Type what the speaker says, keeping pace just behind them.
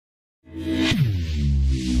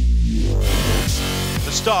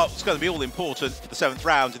The start was going to be all important for the 7th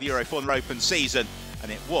round of the Euroformula Open season,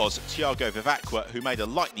 and it was Thiago Vivacqua who made a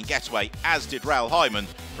lightning getaway, as did Raoul Hyman,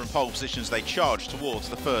 from pole positions they charged towards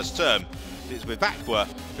the first turn. It was Vivacqua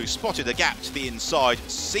who spotted a gap to the inside,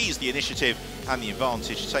 seized the initiative and the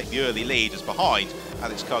advantage to take the early lead, as behind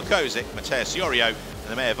Alex Karkozic, Mateusz Iorio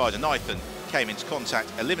and Amir Weidenreuthen came into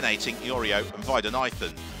contact, eliminating Iorio and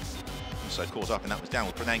Weidenreuthen. Also caught up in that was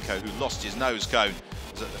Daniel Kronenko, who lost his nose cone.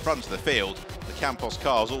 As at the front of the field, the Campos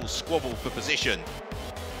cars all squabbled for position.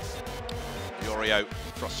 Iorio,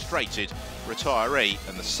 frustrated retiree,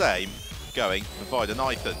 and the same going for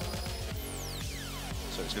Weidenreuthen.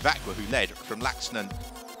 So it's Vivacqua who led from Laxonen,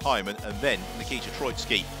 Hyman and then Nikita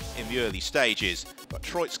Troitsky in the early stages. But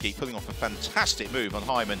Troitsky pulling off a fantastic move on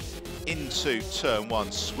Hyman into turn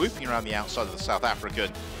 1, swooping around the outside of the South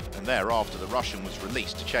African, and thereafter the Russian was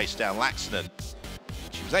released to chase down Laxonen.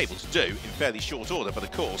 She was able to do in fairly short order, but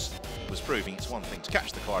of course was proving it's one thing to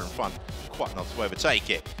catch the car in front, quite another to overtake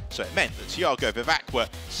it. So it meant that Thiago Vivacqua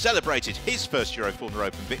celebrated his first Euroformula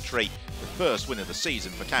Open victory, the first win of the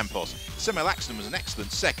season for Campos. Simo Laxonen was an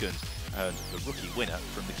excellent second, and the rookie winner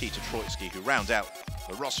from Nikita Troitsky, who round out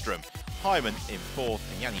the rostrum. Hyman in 4th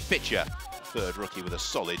and Yanni Fitcher, third rookie, with a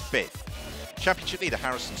solid 5th. Championship leader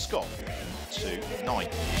Harrison Scott to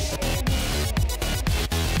 9th.